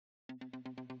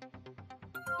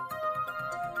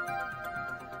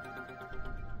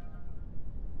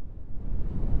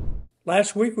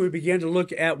Last week we began to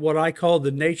look at what I call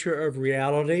the nature of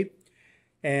reality.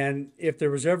 And if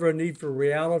there was ever a need for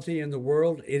reality in the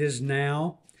world, it is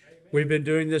now. We've been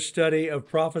doing this study of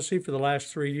prophecy for the last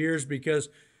 3 years because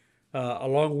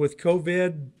along with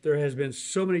COVID, there has been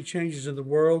so many changes in the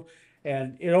world,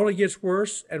 and it only gets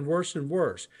worse and worse and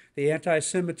worse. The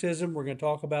anti-Semitism, we're going to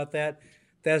talk about that.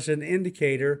 That's an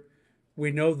indicator.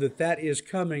 We know that that is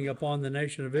coming upon the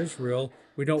nation of Israel.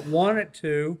 We don't want it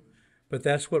to, but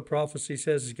that's what prophecy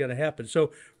says is going to happen.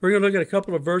 So we're going to look at a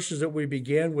couple of verses that we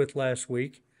began with last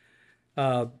week.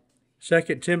 2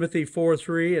 Timothy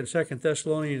 4:3 and 2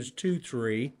 Thessalonians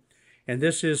 2:3. And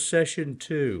this is session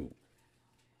 2.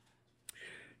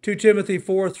 2 Timothy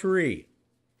 4:3.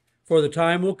 For the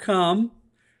time will come.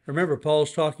 Remember,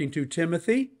 Paul's talking to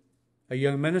Timothy, a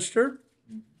young minister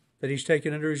that he's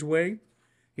taken under his wing.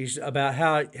 He's about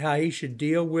how he should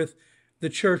deal with the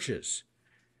churches.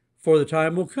 For the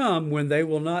time will come when they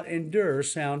will not endure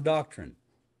sound doctrine,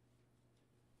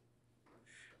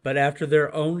 but after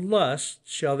their own lusts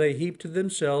shall they heap to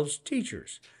themselves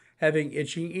teachers, having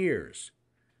itching ears.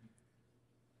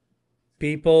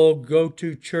 People go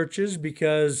to churches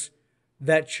because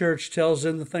that church tells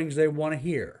them the things they want to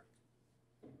hear.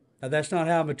 Now, that's not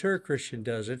how a mature Christian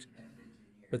does it,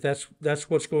 but that's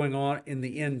what's going on in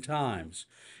the end times.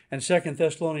 And 2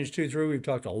 Thessalonians 2:3, we've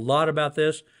talked a lot about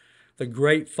this. The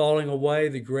great falling away,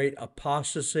 the great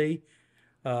apostasy.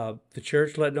 The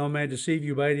church, let no man deceive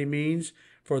you by any means.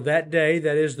 For that day,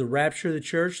 that is the rapture of the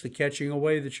church, the catching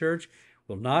away of the church,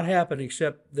 will not happen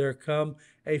except there come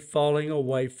a falling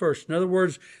away first. In other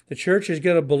words, the church is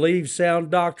going to believe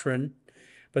sound doctrine,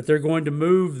 but they're going to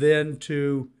move then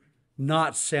to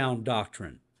not sound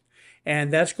doctrine.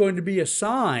 And that's going to be a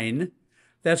sign,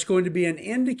 that's going to be an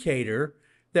indicator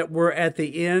that we're at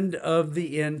the end of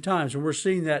the end times. And we're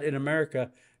seeing that in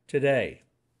America today.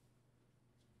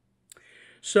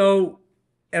 So,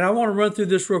 and I want to run through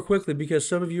this real quickly because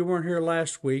some of you weren't here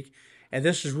last week. And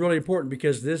this is really important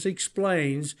because this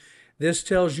explains, this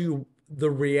tells you the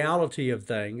reality of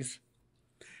things.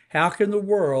 How can the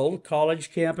world,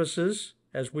 college campuses,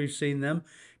 as we've seen them,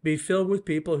 be filled with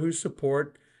people who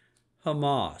support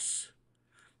Hamas?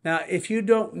 Now, if you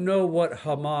don't know what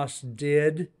Hamas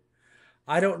did,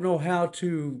 I don't know how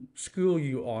to school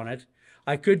you on it.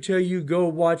 I could tell you go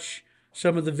watch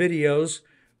some of the videos.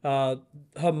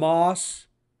 Hamas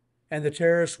and the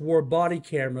terrorists wore body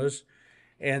cameras,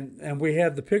 and we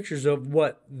have the pictures of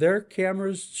what their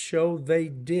cameras show they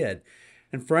did.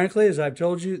 And frankly, as I've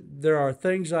told you, there are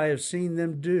things I have seen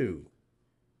them do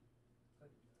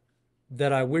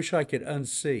that I wish I could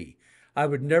unsee. I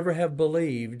would never have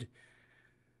believed.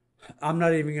 I'm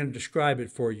not even going to describe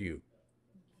it for you.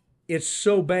 It's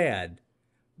so bad.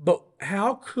 But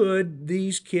how could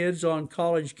these kids on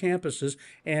college campuses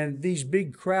and these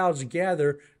big crowds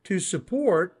gather to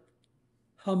support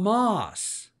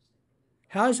Hamas?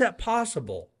 How is that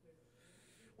possible?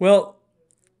 Well,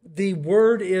 the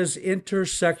word is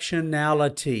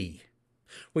intersectionality.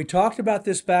 We talked about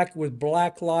this back with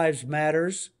Black Lives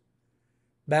Matters.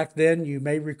 Back then, you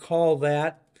may recall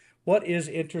that. What is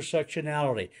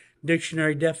intersectionality?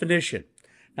 Dictionary definition.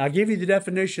 Now, I'll give you the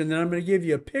definition, then I'm going to give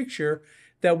you a picture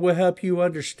that will help you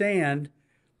understand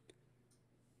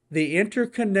the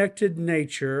interconnected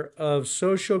nature of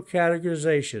social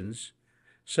categorizations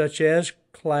such as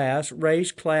class,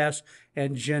 race, class,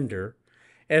 and gender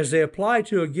as they apply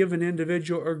to a given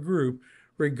individual or group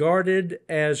regarded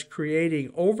as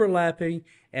creating overlapping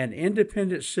and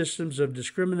independent systems of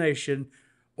discrimination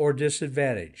or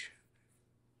disadvantage.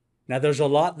 Now, there's a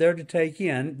lot there to take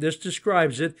in. This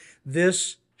describes it.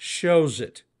 This shows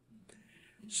it.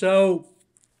 So,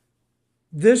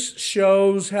 this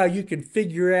shows how you can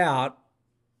figure out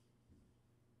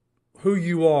who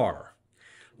you are.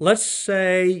 Let's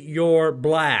say you're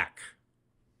black.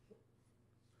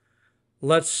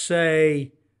 Let's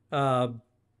say you're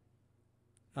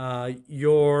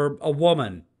a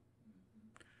woman.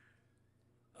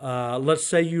 Let's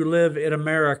say you live in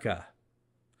America.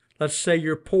 Let's say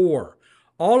you're poor.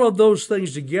 All of those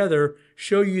things together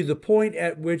show you the point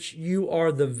at which you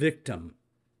are the victim.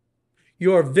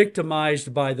 You are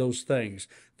victimized by those things.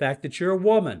 The fact that you're a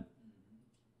woman.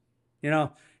 And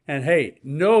hey,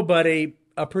 nobody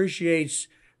appreciates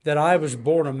that I was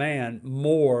born a man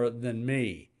more than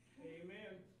me.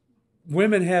 Amen.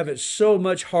 Women have it so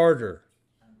much harder.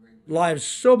 Lives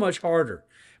so much harder.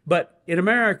 But in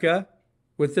America,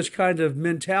 with this kind of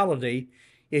mentality,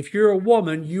 if you're a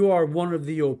woman, you are one of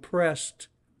the oppressed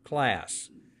class.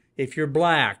 If you're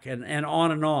black, and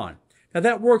on and on. Now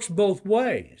that works both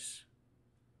ways,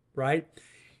 right?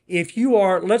 If you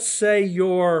are, let's say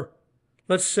you're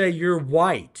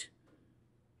white,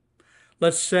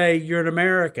 Let's say you're an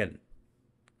American.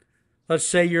 Let's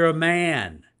say you're a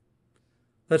man.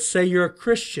 Let's say you're a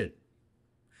Christian.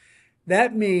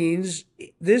 That means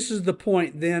this is the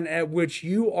point then at which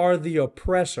you are the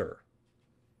oppressor.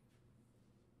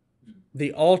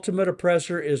 The ultimate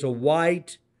oppressor is a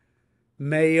white,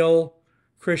 male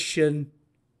Christian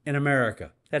in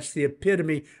America. That's the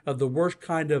epitome of the worst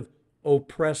kind of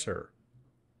oppressor.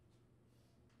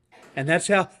 And that's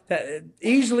how, that,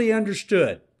 easily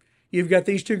understood. You've got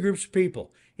these two groups of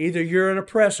people. Either you're an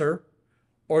oppressor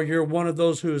or you're one of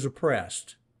those who is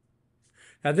oppressed.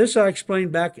 Now this I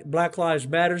explained back at Black Lives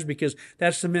Matters because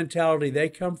that's the mentality they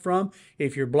come from.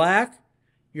 If you're black,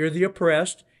 you're the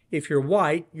oppressed. If you're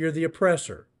white, you're the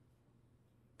oppressor.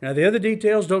 Now the other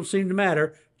details don't seem to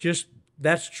matter, just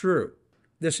that's true.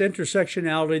 This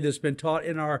intersectionality that's been taught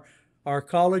in our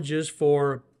colleges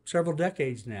for several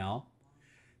decades now,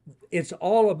 it's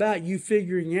all about you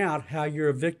figuring out how you're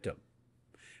a victim.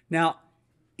 Now,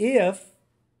 if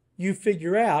you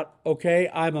figure out, okay,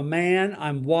 I'm a man,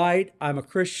 I'm white, I'm a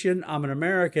Christian, I'm an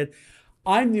American,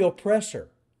 I'm the oppressor.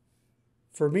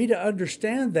 For me to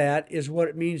understand that is what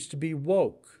it means to be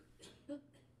woke.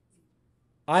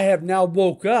 I have now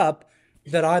woke up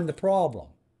that I'm the problem.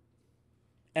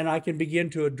 And I can begin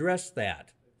to address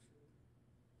that.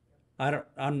 I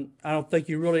don't think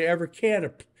you really ever can.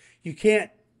 You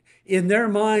can't, in their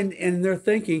mind and in their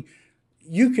thinking,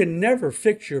 you can never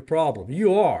fix your problem.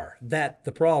 You are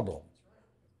the problem.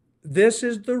 This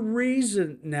is the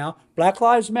reason now. Black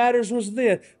Lives Matters was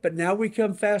then, but now we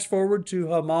come fast forward to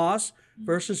Hamas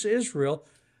versus Israel.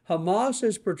 Hamas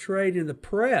is portrayed in the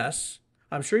press.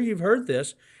 I'm sure you've heard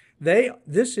this.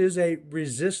 This is a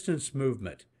resistance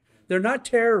movement. They're not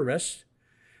terrorists.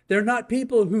 They're not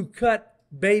people who cut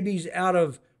babies out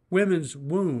of women's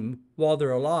womb while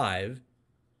they're alive.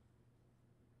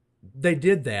 They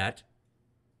did that.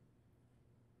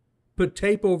 Put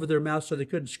tape over their mouth so they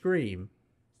couldn't scream.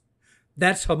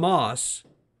 That's Hamas.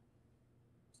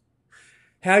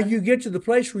 How you get to the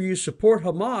place where you support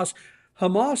Hamas,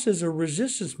 Hamas is a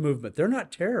resistance movement. They're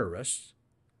not terrorists.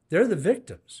 They're the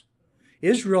victims.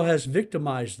 Israel has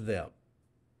victimized them.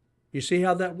 You see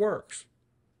how that works?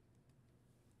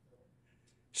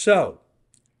 So,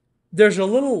 there's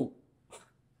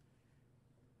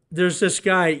this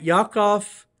guy,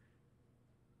 Yaakov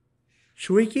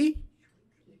Shweki.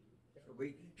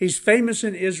 He's famous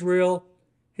in Israel.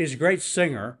 He's a great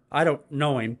singer. I don't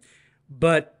know him,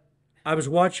 but I was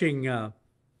watching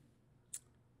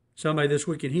somebody this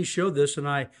week, and he showed this, and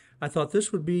I thought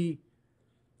this would be...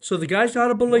 So the guy's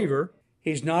not a believer.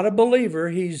 He's not a believer.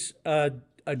 He's a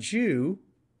Jew,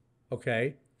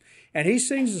 okay? And he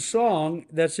sings a song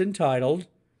that's entitled,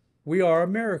 We Are a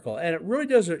Miracle. And it really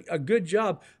does a good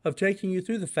job of taking you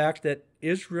through the fact that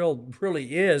Israel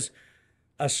really is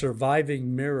a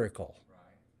surviving miracle.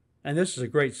 And this is a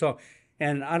great song.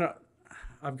 And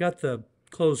I've got the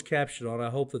closed caption on. I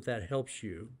hope that helps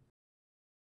you.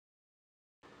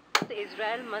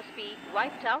 Israel must be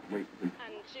wiped out Wait. and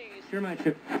Jews. Hear my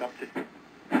chip. Every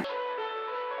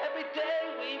day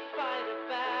we fight a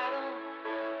battle.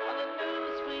 On the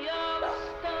news we all are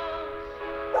stars.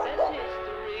 That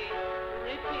history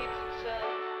repeats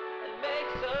itself and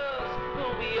makes us who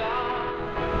we are.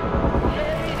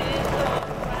 Ladies all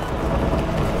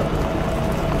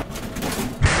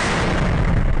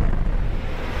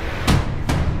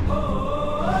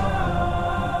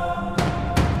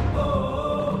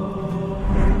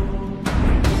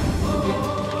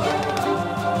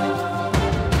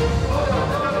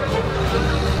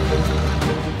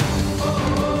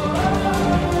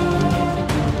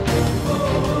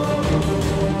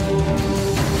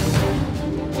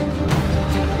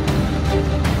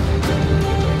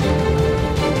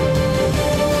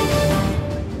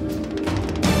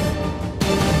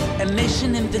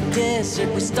In the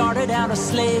desert, we started out as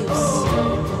slaves,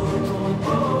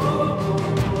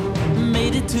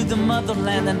 made it to the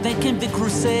motherland, and then came the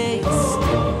Crusades.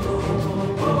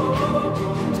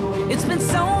 It's been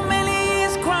so many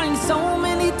years crying, so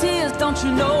many tears. Don't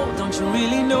you know, don't you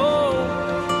really know?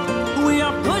 We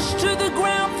are pushed to the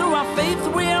ground through our faith.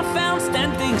 We are found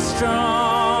standing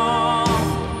strong.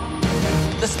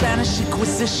 The Spanish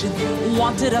Inquisition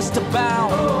wanted us to bow,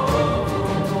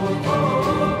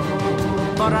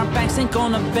 but our backs ain't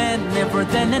gonna bend, never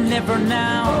then and never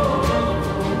now.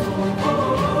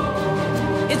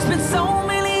 It's been so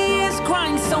many years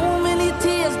crying, so many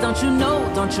tears. Don't you know,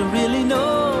 don't you really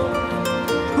know?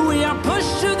 We are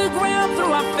pushed to the ground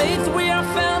through our faith. We are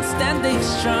found standing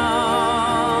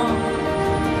strong.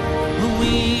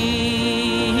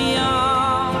 We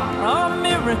are a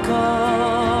miracle.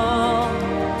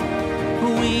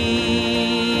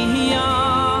 We are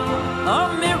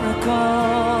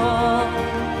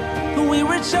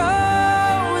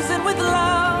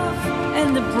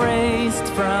and embraced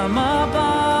from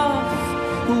above.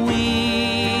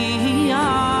 We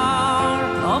are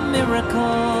a miracle.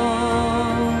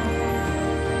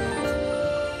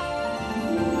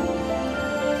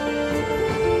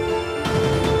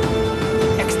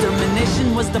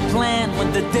 Extermination was the plan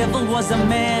when the devil was a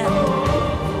man.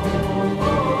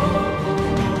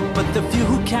 But the few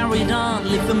who carried on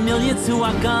leave the millions who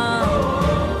are gone.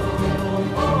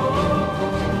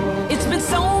 It's been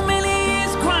so many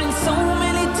years crying so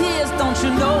many tears. Don't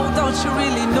you know, don't you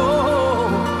really know?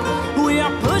 We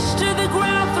are pushed to the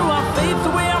ground through our faith.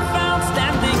 We are found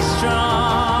standing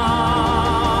strong.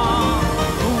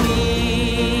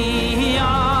 We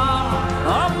are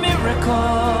a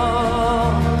miracle.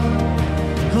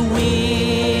 We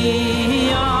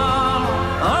are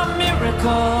a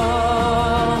miracle.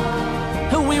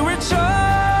 We were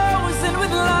chosen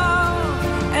with love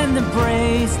and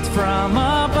embraced from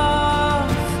above.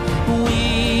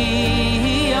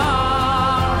 We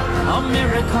are a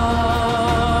miracle.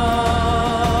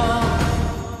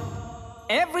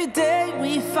 Every day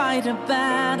we fight a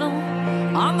battle.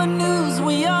 On the news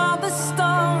we are the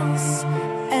stars.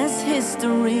 As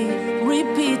history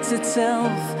repeats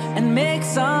itself and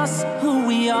makes us who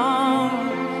we are.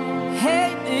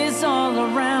 Hate is all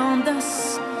around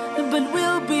us, but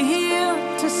we'll be here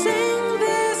to sing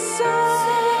this song.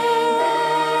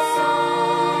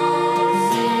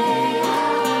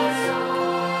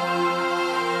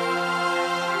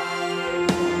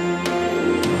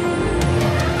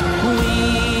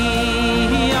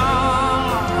 We are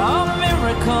a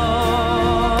miracle.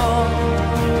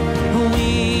 We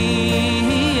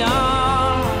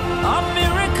are a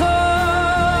miracle.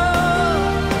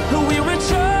 We were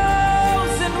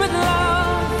chosen with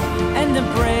love and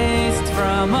embraced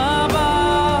from above.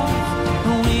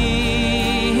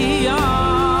 We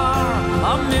are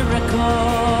a miracle.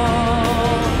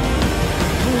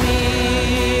 We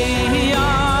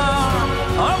are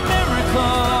a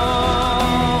miracle.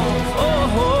 Oh,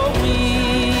 we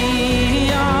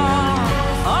are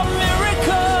a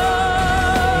miracle.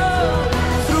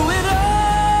 Through it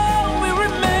all we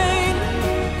remain.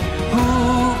 Who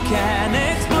can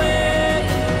explain?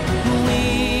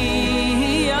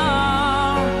 We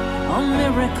are a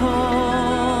miracle.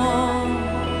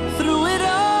 Through it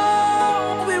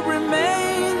all we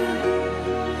remain.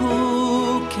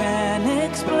 Who can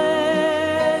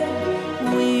explain?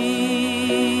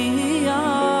 We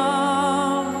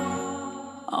are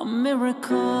a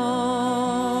miracle.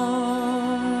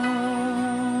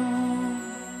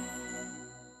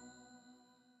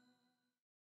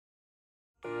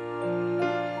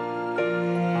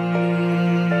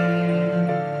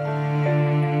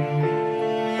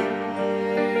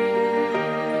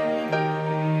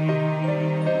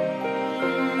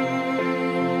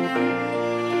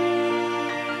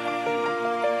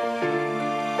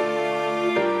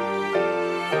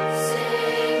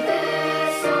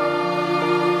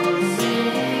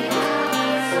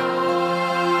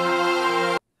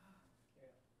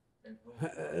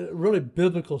 A really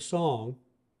biblical song.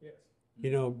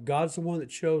 You know, God's the one that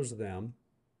chose them.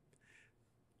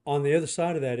 On the other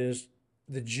side of that is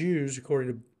the Jews,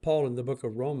 according to Paul in the book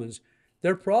of Romans,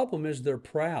 their problem is they're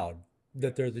proud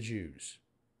that they're the Jews.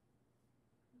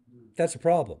 That's a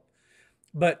problem.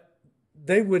 But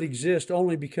they would exist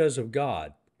only because of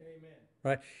God. Amen.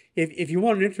 Right? If you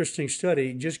want an interesting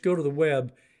study, just go to the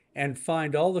web and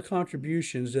find all the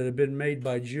contributions that have been made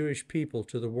by Jewish people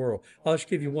to the world. I'll just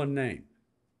give you one name.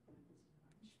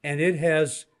 And it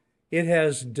has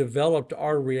developed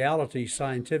our reality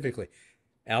scientifically.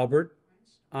 Albert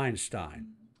Einstein.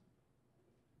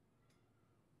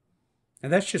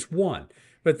 And that's just one.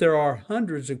 But there are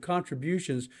hundreds of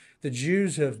contributions the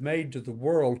Jews have made to the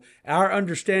world. Our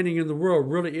understanding in the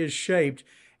world really is shaped,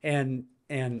 and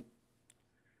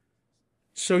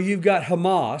so you've got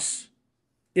Hamas,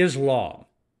 Islam.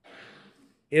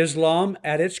 Islam,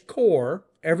 at its core,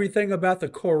 everything about the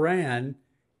Quran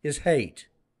is hate.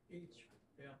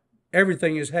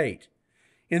 Everything is hate.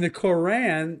 In the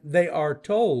Quran, they are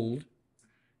told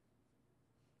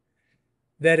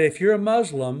that if you're a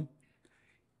Muslim,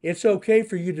 it's okay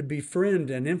for you to befriend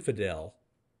an infidel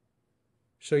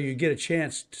so you get a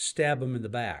chance to stab him in the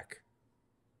back.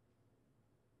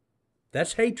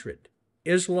 That's hatred.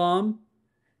 Islam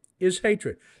is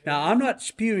hatred. Now, I'm not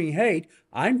spewing hate.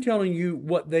 I'm telling you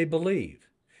what they believe.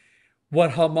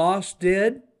 What Hamas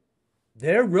did,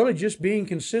 they're really just being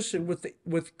consistent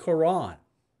with Quran.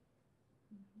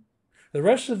 The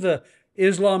rest of the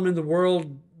Islam in the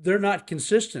world, they're not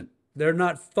consistent. They're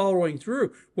not following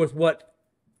through with what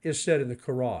is said in the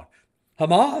Quran.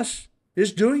 Hamas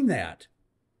is doing that.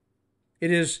 It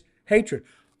is hatred.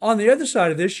 on the other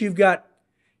side of this, you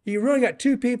really got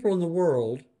two people in the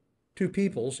world, two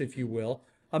peoples, if you will.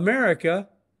 America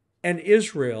and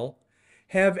Israel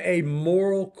have a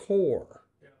moral core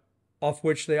off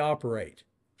which they operate.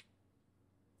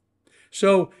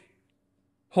 So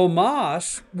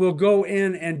Hamas will go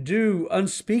in and do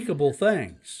unspeakable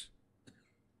things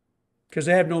because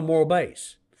they have no moral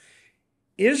base.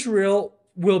 Israel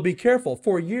will be careful.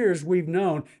 For years, we've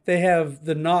known they have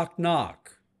the knock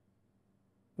knock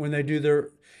when they do their...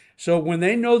 So when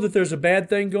they know that there's a bad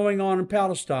thing going on in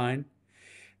Palestine,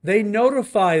 they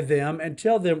notify them and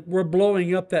tell them, we're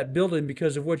blowing up that building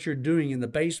because of what you're doing in the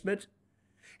basement.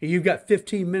 And you've got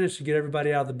 15 minutes to get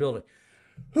everybody out of the building.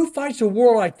 Who fights a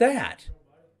war like that?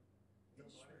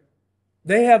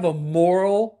 They have a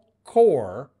moral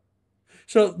core.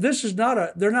 So this is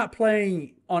not they're not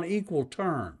playing on equal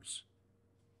terms,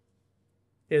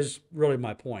 is really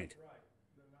my point.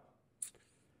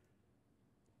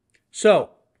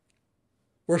 So,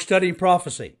 we're studying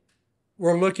prophecy.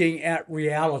 We're looking at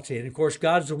reality. And of course,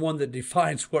 God's the one that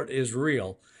defines what is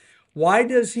real. Why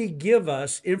does He give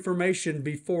us information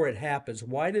before it happens?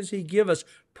 Why does He give us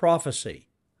prophecy?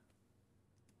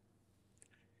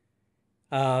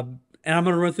 And I'm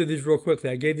going to run through these real quickly.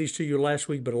 I gave these to you last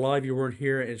week, but a lot of you weren't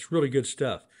here. It's really good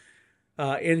stuff.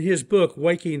 In his book,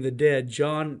 Waking the Dead,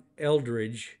 John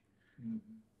Eldridge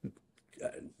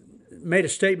made a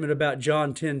statement about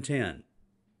John 10:10,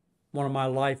 one of my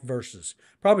life verses.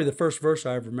 Probably the first verse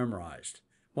I ever memorized,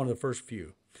 one of the first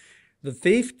few. The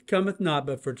thief cometh not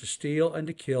but for to steal and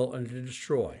to kill and to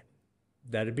destroy.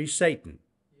 That'd be Satan.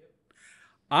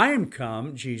 I am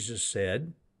come, Jesus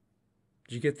said.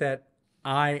 Did you get that?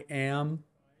 I am,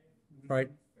 right?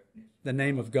 The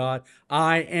name of God.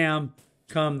 I am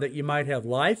come that you might have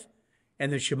life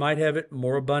and that you might have it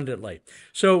more abundantly.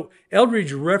 So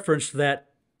Eldridge referenced that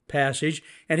passage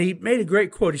and he made a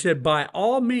great quote. He said, by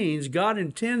all means, God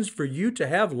intends for you to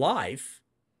have life,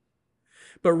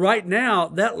 but right now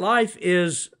that life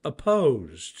is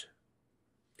opposed.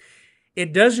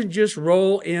 It doesn't just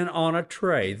roll in on a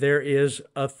tray. There is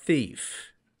a thief.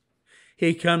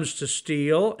 He comes to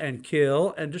steal and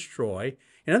kill and destroy.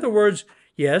 In other words,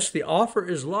 yes, the offer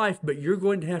is life, but you're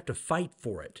going to have to fight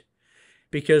for it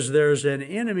because there's an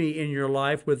enemy in your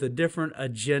life with a different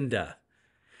agenda.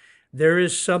 There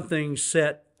is something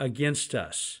set against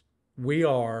us. We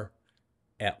are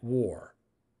at war.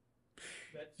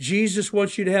 Jesus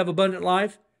wants you to have abundant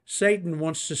life. Satan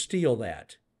wants to steal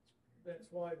that. That's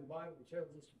why the Bible tells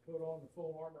us to put on the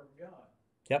full armor of God.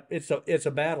 Yep, it's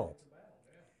a battle.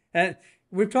 And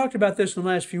we've talked about this in the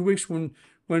last few weeks.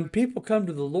 When people come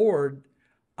to the Lord,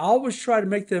 I always try to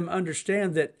make them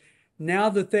understand that now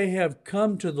that they have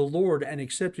come to the Lord and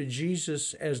accepted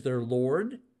Jesus as their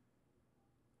Lord,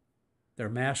 their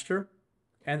Master,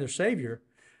 and their Savior,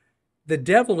 the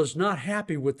devil is not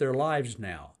happy with their lives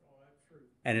now.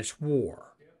 And it's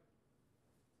war.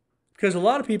 Because a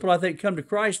lot of people, I think, come to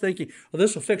Christ thinking, well,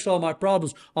 this will fix all my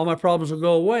problems will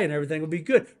go away and everything will be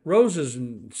good. Roses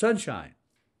and sunshine.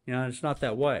 You know, it's not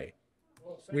that way.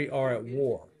 Well, We are at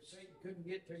war. If Satan couldn't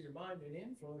get to your mind and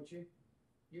influence you,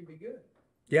 you'd be good.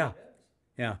 Yeah.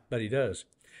 Yeah, but he does.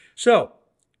 So,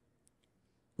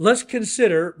 let's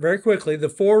consider very quickly the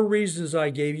 4 reasons I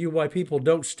gave you why people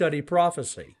don't study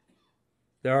prophecy.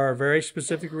 There are very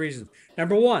specific reasons.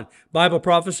 Number 1, Bible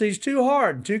prophecy is too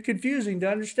hard and too confusing to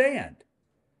understand.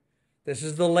 This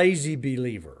is the lazy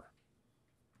believer.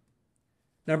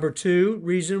 Number 2,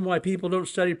 reason why people don't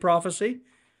study prophecy.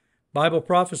 Bible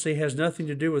prophecy has nothing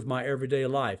to do with my everyday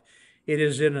life. It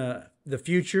is in the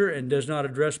future and does not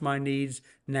address my needs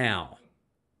now.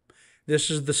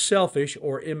 This is the selfish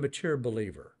or immature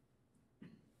believer.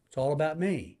 It's all about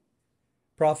me.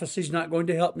 Prophecy is not going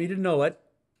to help me to know it.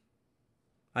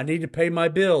 I need to pay my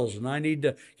bills and I need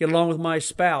to get along with my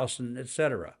spouse and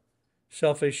etc.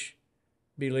 Selfish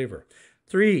believer.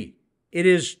 3, it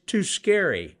is too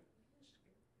scary.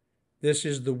 This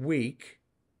is the weak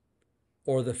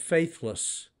or the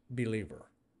faithless believer.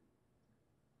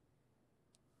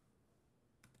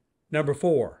 Number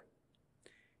 4,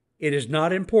 it is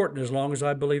not important as long as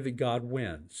I believe that God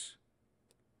wins.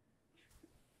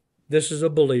 This is a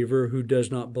believer who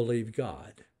does not believe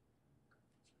God.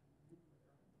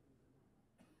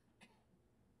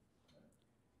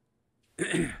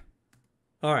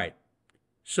 All right.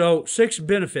 So 6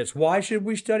 benefits. Why should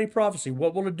we study prophecy?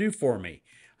 What will it do for me?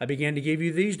 I began to give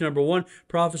you these. Number 1,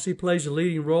 prophecy plays a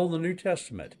leading role in the New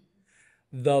Testament.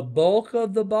 The bulk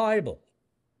of the Bible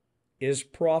is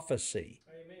prophecy.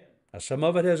 Amen. Now, some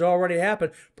of it has already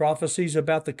happened. Prophecies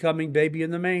about the coming baby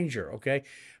in the manger, okay?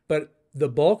 But the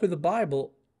bulk of the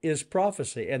Bible is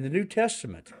prophecy. And the New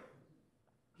Testament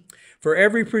For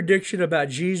every prediction about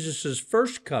Jesus'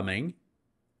 first coming,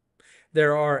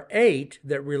 there are 8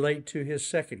 that relate to his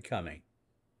second coming.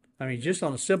 I mean, just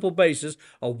on a simple basis,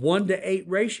 a 1-to-8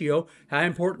 ratio, how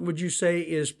important would you say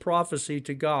is prophecy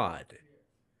to God?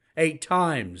 8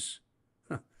 times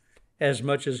as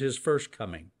much as his first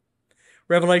coming.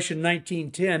 Revelation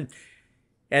 19:10,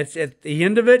 at the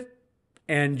end of it,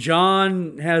 and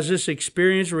John has this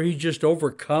experience where he's just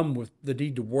overcome with the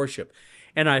need to worship.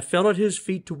 And I fell at his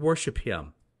feet to worship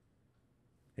him.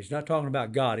 He's not talking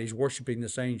about God. He's worshiping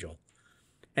this angel.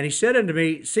 And he said unto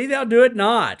me, See thou do it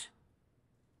not.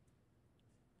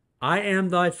 I am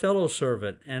thy fellow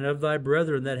servant and of thy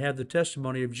brethren that have the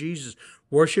testimony of Jesus.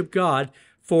 Worship God.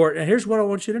 And here's what I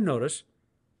want you to notice.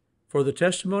 For the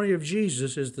testimony of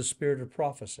Jesus is the spirit of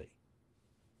prophecy.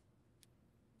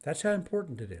 That's how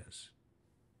important it is.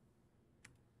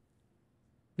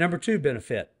 Number 2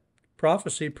 benefit.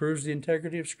 Prophecy proves the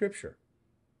integrity of Scripture.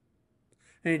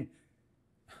 I mean,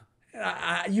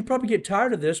 you probably get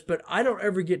tired of this, but I don't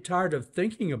ever get tired of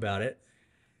thinking about it.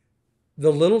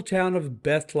 The little town of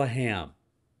Bethlehem.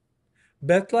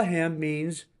 Bethlehem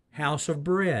means house of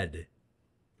bread.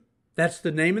 That's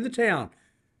the name of the town.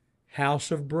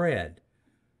 House of bread.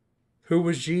 Who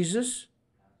was Jesus?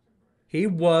 He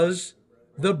was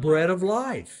the bread of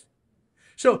life.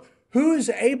 So, who is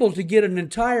able to get an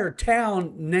entire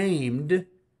town named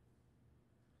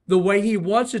the way he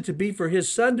wants it to be for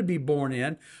his son to be born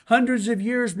in, hundreds of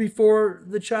years before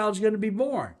the child's going to be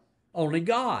born? Only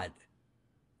God.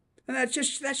 And that's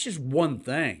just one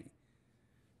thing.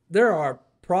 There are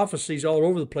prophecies all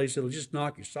over the place that'll just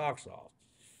knock your socks off.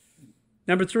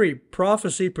 Number 3,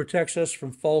 prophecy protects us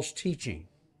from false teaching.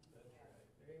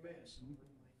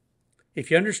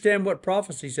 If you understand what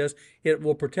prophecy says, it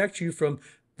will protect you from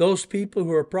those people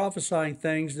who are prophesying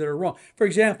things that are wrong. For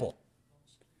example,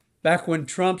 back when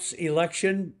Trump's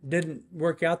election didn't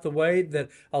work out the way that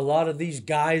a lot of these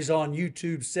guys on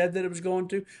YouTube said that it was going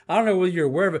to, I don't know whether you're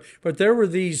aware of it, but there were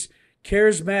these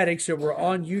charismatics that were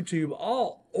on YouTube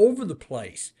all over the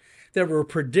place that were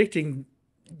predicting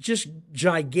just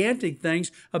gigantic things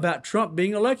about Trump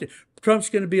being elected. Trump's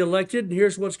going to be elected, and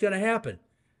here's what's going to happen.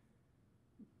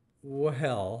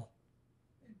 Well,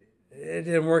 it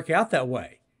didn't work out that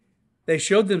way. They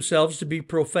showed themselves to be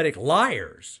prophetic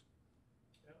liars.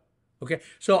 Okay,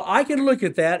 so I can look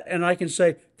at that and I can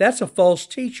say, that's a false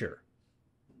teacher.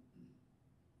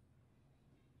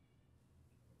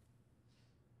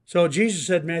 So Jesus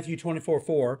said, Matthew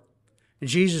 24:4, and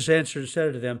Jesus answered and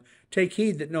said to them, Take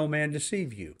heed that no man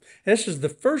deceive you. This is the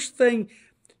first thing.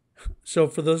 So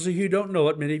for those of you who don't know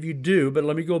it, many of you do, but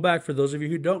let me go back for those of you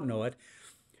who don't know it.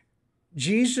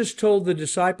 Jesus told the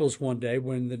disciples one day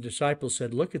when the disciples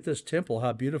said, Look at this temple,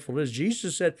 how beautiful it is.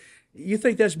 Jesus said, You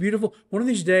think that's beautiful? One of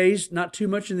these days, not too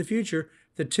much in the future,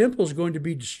 the temple is going to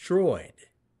be destroyed.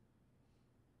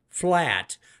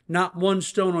 Flat, not one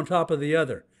stone on top of the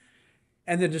other.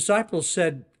 And the disciples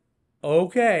said,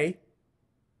 Okay,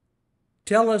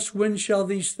 tell us when shall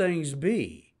these things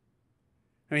be?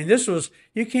 I mean,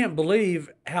 you can't believe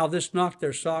how this knocked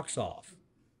their socks off.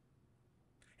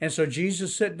 And so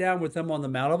Jesus sat down with them on the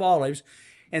Mount of Olives,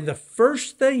 and the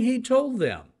first thing he told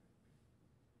them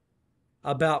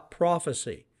about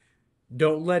prophecy,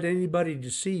 don't let anybody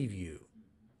deceive you.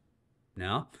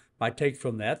 Now, I take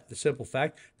from that the simple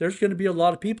fact, there's going to be a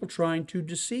lot of people trying to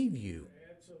deceive you.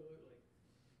 Absolutely.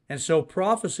 And so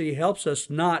prophecy helps us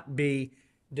not be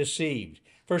deceived.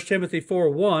 1 Timothy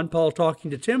 4:1, Paul talking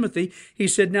to Timothy, he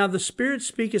said, Now the Spirit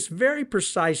speaketh very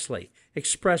precisely,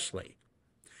 expressly,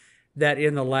 that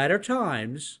in the latter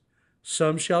times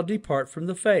some shall depart from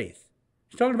the faith.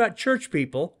 He's talking about church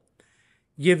people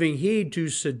giving heed to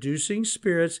seducing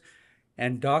spirits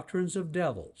and doctrines of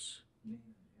devils.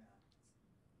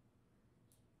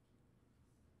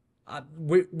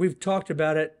 We've talked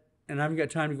about it, and I haven't got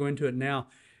time to go into it now,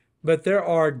 but there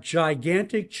are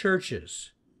gigantic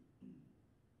churches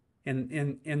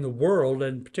in the world,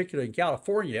 and particularly in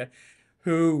California,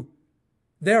 who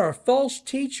there are false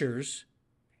teachers,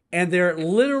 and they're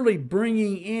literally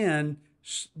bringing in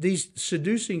these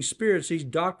seducing spirits, these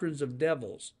doctrines of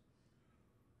devils.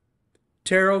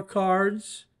 Tarot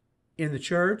cards in the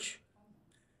church,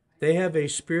 they have a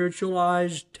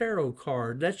spiritualized tarot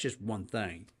card. That's just one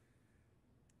thing.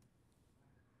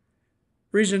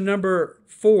 Reason number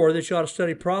 4 that you ought to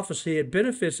study prophecy, it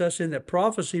benefits us in that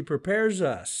prophecy prepares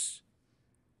us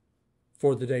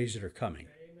for the days that are coming.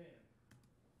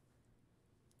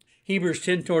 Hebrews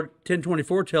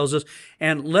 10:24 tells us,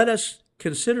 And let us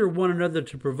consider one another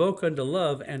to provoke unto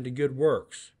love and to good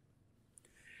works.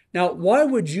 Now, why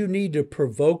would you need to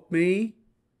provoke me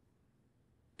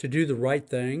to do the right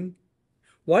thing?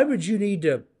 Why would you need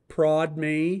to prod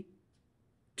me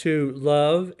to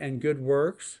love and good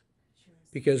works?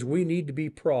 Because we need to be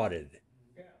prodded.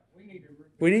 Yeah,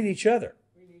 We need each other.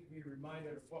 we need to be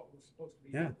reminded of what we're supposed to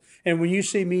be Yeah. doing. And when you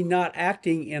see me not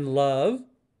acting in love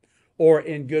or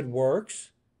in good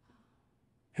works,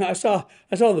 I saw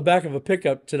the back of a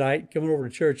pickup tonight coming over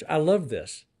to church. I love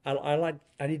this. I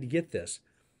need to get this.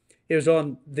 It was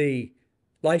on the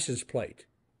license plate,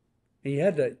 and you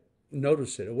had to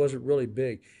notice it. It wasn't really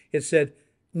big. It said,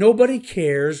 "Nobody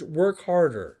cares. Work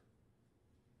harder."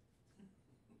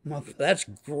 Well, that's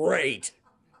great.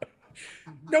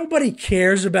 Nobody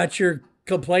cares about your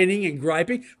complaining and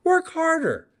griping. Work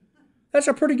harder. That's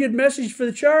a pretty good message for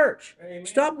the church. Amen.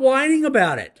 Stop whining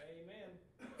about it. Amen.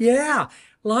 Yeah,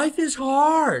 life is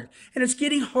hard, and it's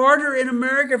getting harder in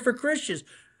America for Christians.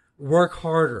 Work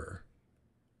harder.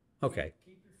 Okay.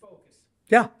 Keep your focus.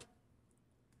 Yeah.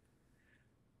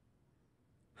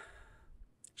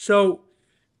 So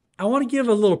I want to give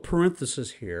a little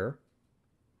parenthesis here.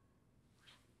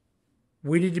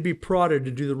 We need to be prodded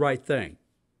to do the right thing.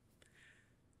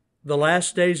 The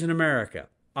last days in America.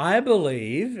 I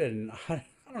believe, and I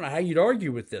don't know how you'd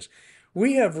argue with this,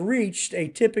 we have reached a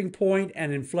tipping point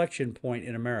and inflection point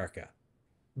in America.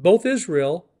 Both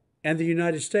Israel and the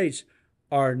United States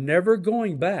are never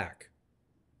going back.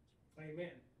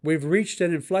 Amen. We've reached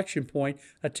an inflection point,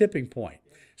 a tipping point.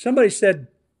 Somebody said,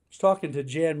 I was talking to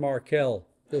Jan Markell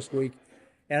this week,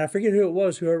 and I forget who it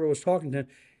was, whoever was talking to him.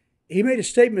 He made a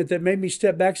statement that made me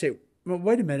step back and say, well,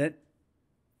 wait a minute,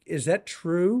 is that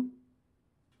true?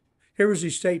 Here was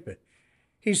his statement.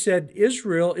 He said,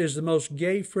 Israel is the most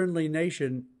gay-friendly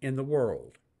nation in the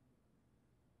world.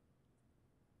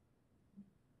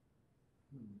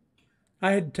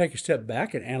 I had to take a step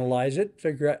back and analyze it,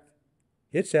 figure out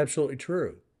it's absolutely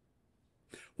true.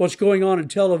 What's going on in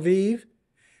Tel Aviv?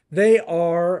 They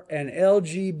are an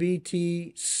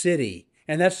LGBT city,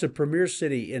 and that's the premier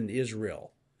city in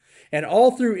Israel. And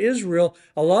all through Israel,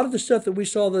 a lot of the stuff that we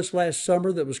saw this last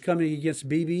summer that was coming against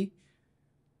Bibi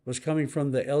was coming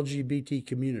from the LGBT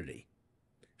community.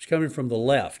 It's coming from the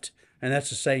left, and that's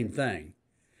the same thing.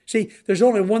 See, there's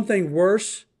only one thing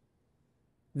worse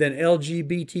than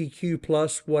LGBTQ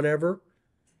plus whatever,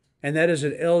 and that is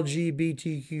an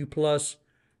LGBTQ plus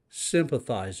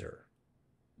sympathizer.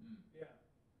 Yeah.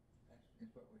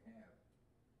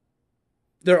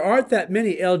 There aren't that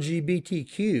many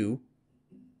LGBTQ,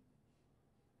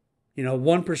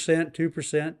 1%,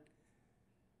 2%.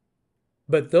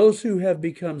 But those who have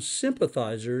become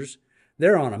sympathizers,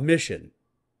 they're on a mission.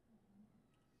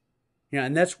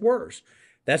 And that's worse.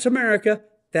 That's America.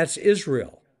 That's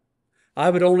Israel. I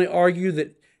would only argue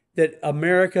that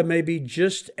America may be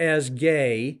just as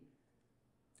gay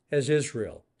as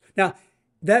Israel. Now,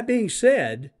 that being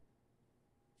said,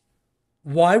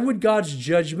 why would God's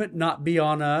judgment not be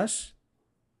on us?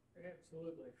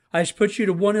 Absolutely. I just put you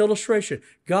to one illustration.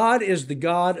 God is the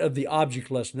God of the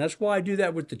object lesson. That's why I do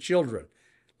that with the children.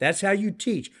 That's how you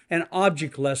teach an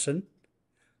object lesson,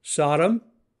 Sodom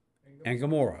and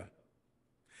Gomorrah.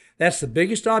 That's the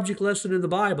biggest object lesson in the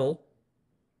Bible.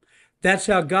 That's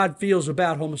how God feels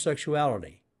about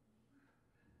homosexuality.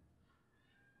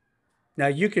 Now,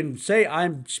 you can say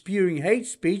I'm spewing hate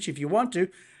speech if you want to.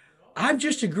 I'm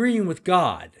just agreeing with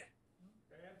God.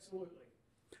 Absolutely.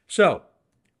 So,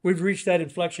 we've reached that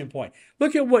inflection point.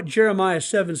 Look at what Jeremiah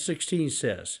 7:16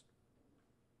 says.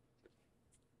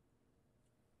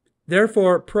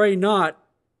 Therefore, pray not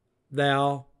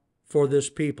thou for this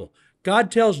people.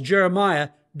 God tells Jeremiah,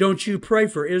 don't you pray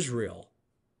for Israel.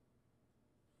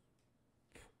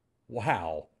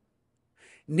 Wow.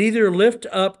 Neither lift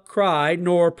up cry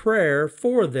nor prayer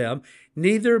for them,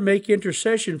 neither make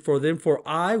intercession for them, for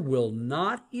I will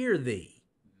not hear thee.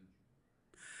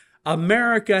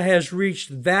 America has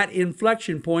reached that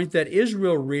inflection point that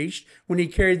Israel reached when he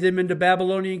carried them into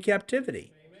Babylonian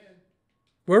captivity. Amen.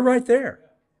 We're right there.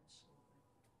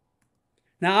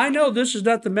 Now, I know this is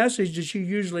not the message that you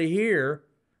usually hear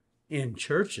in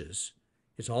churches.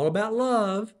 It's all about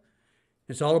love.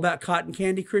 It's all about cotton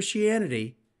candy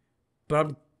Christianity.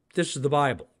 But this is the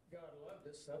Bible. God loved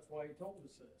us. That's why he told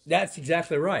us this. That's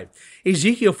exactly right.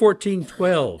 Ezekiel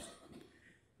 14:12.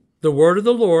 The word of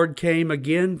the Lord came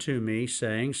again to me,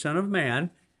 saying, Son of man,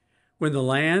 when the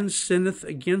land sinneth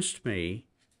against me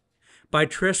by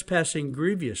trespassing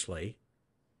grievously.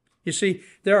 You see,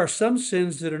 there are some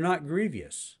sins that are not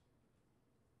grievous.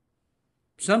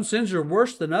 Some sins are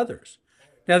worse than others.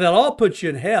 Now, they'll all put you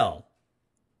in hell.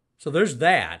 So there's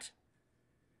that.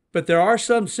 But there are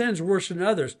some sins worse than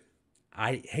others.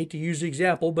 I hate to use the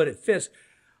example, but it fits.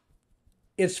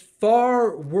 It's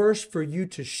far worse for you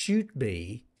to shoot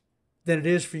me than it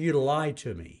is for you to lie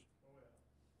to me.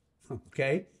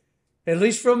 Okay? At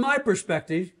least from my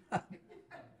perspective.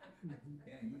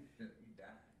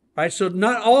 Right? So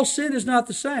not all sin is not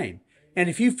the same. And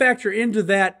if you factor into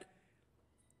that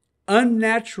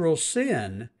unnatural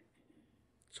sin,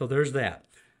 so there's that.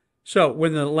 So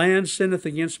when the land sinneth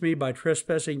against me by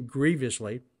trespassing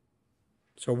grievously,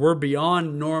 so we're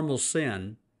beyond normal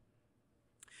sin,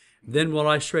 then will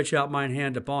I stretch out mine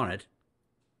hand upon it,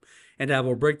 and I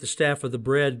will break the staff of the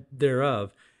bread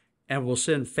thereof, and will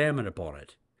send famine upon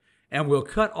it, and will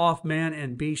cut off man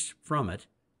and beast from it.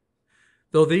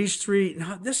 Though these three,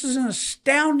 now this is an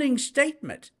astounding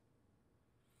statement.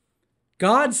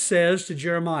 God says to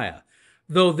Jeremiah,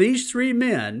 though these three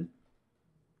men,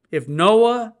 if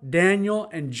Noah, Daniel,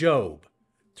 and Job,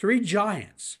 three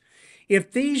giants,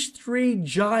 if these three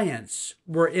giants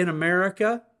were in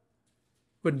America,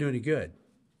 wouldn't do any good.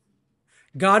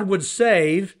 God would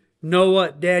save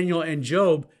Noah, Daniel, and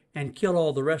Job and kill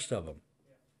all the rest of them.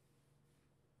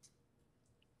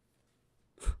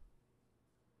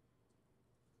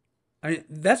 I mean,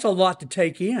 that's a lot to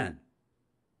take in.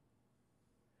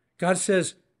 God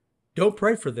says, don't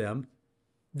pray for them.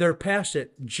 They're past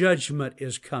it. Judgment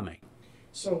is coming.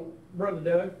 So, Brother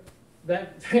Doug,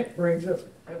 that brings up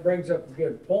a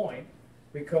good point,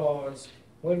 because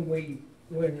when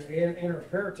in our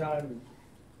prayer time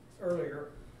earlier,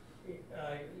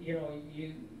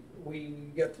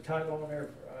 we got the title on there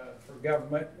for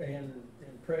government and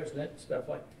president and stuff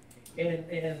like, and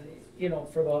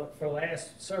for the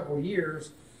last several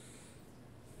years,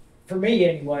 for me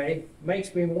anyway,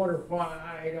 makes me wonder why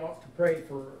I ought to pray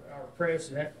for our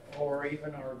president or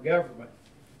even our government,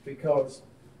 because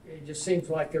it just seems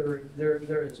like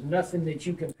there is nothing that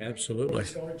you can Absolutely.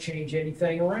 that's going to change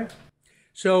anything around.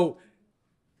 So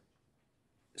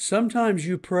sometimes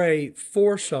you pray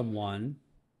for someone,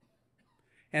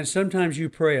 and sometimes you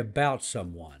pray about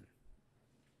someone.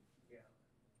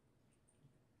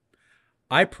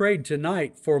 I prayed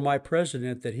tonight for my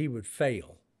president that he would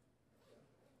fail,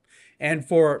 and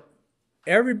for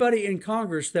everybody in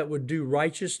Congress that would do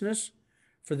righteousness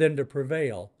for them to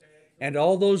prevail, and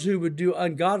all those who would do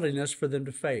ungodliness for them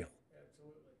to fail.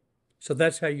 So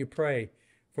that's how you pray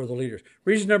for the leaders.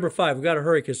 Reason number 5, we've got to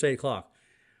hurry because it's 8 o'clock.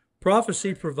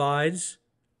 Prophecy provides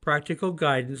practical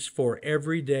guidance for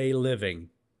everyday living.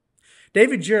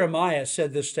 David Jeremiah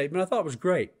said this statement. I thought it was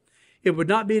great. It would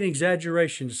not be an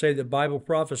exaggeration to say that Bible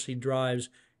prophecy drives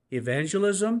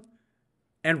evangelism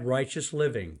and righteous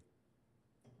living.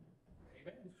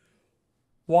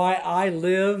 Why I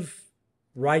live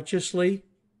righteously,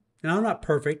 now I'm not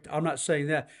perfect, I'm not saying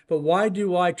that, but why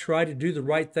do I try to do the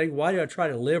right thing? Why do I try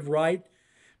to live right?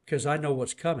 Because I know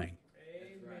what's coming.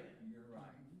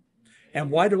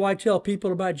 And why do I tell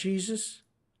people about Jesus?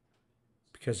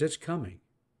 Because it's coming.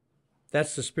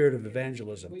 That's the spirit of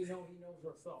evangelism. We know He knows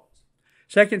our thoughts.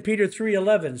 2 Peter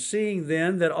 3:11, seeing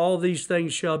then that all these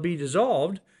things shall be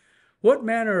dissolved, what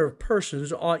manner of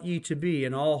persons ought ye to be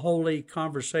in all holy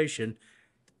conversation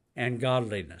and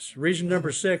godliness? Reason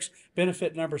number 6,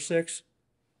 benefit number 6,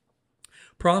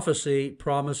 prophecy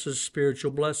promises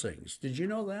spiritual blessings. Did you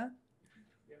know that?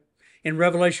 In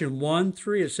Revelation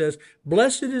 1:3 it says,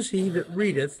 blessed is he that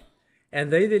readeth,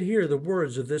 and they that hear the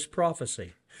words of this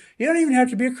prophecy. You don't even have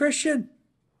to be a Christian.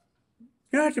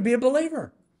 You don't have to be a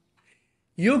believer.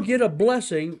 You'll get a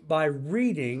blessing by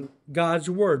reading God's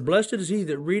word. Blessed is he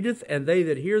that readeth, and they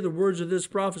that hear the words of this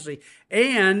prophecy,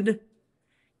 and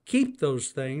keep those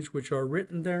things which are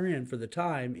written therein, for the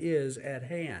time is at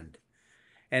hand.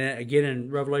 And again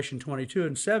in Revelation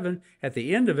 22:7, at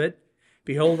the end of it,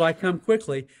 behold, I come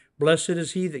quickly. Blessed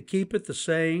is he that keepeth the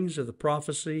sayings of the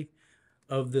prophecy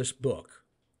of this book.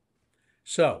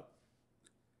 So,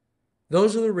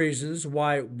 those are the reasons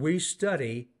why we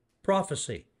study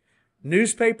prophecy.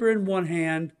 Newspaper in one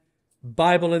hand,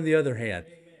 Bible in the other hand.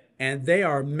 Amen. And they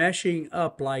are meshing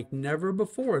up like never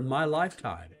before in my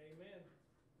lifetime. Amen.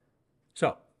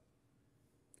 So,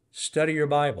 study your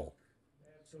Bible.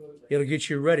 Absolutely. It'll get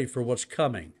you ready for what's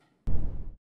coming.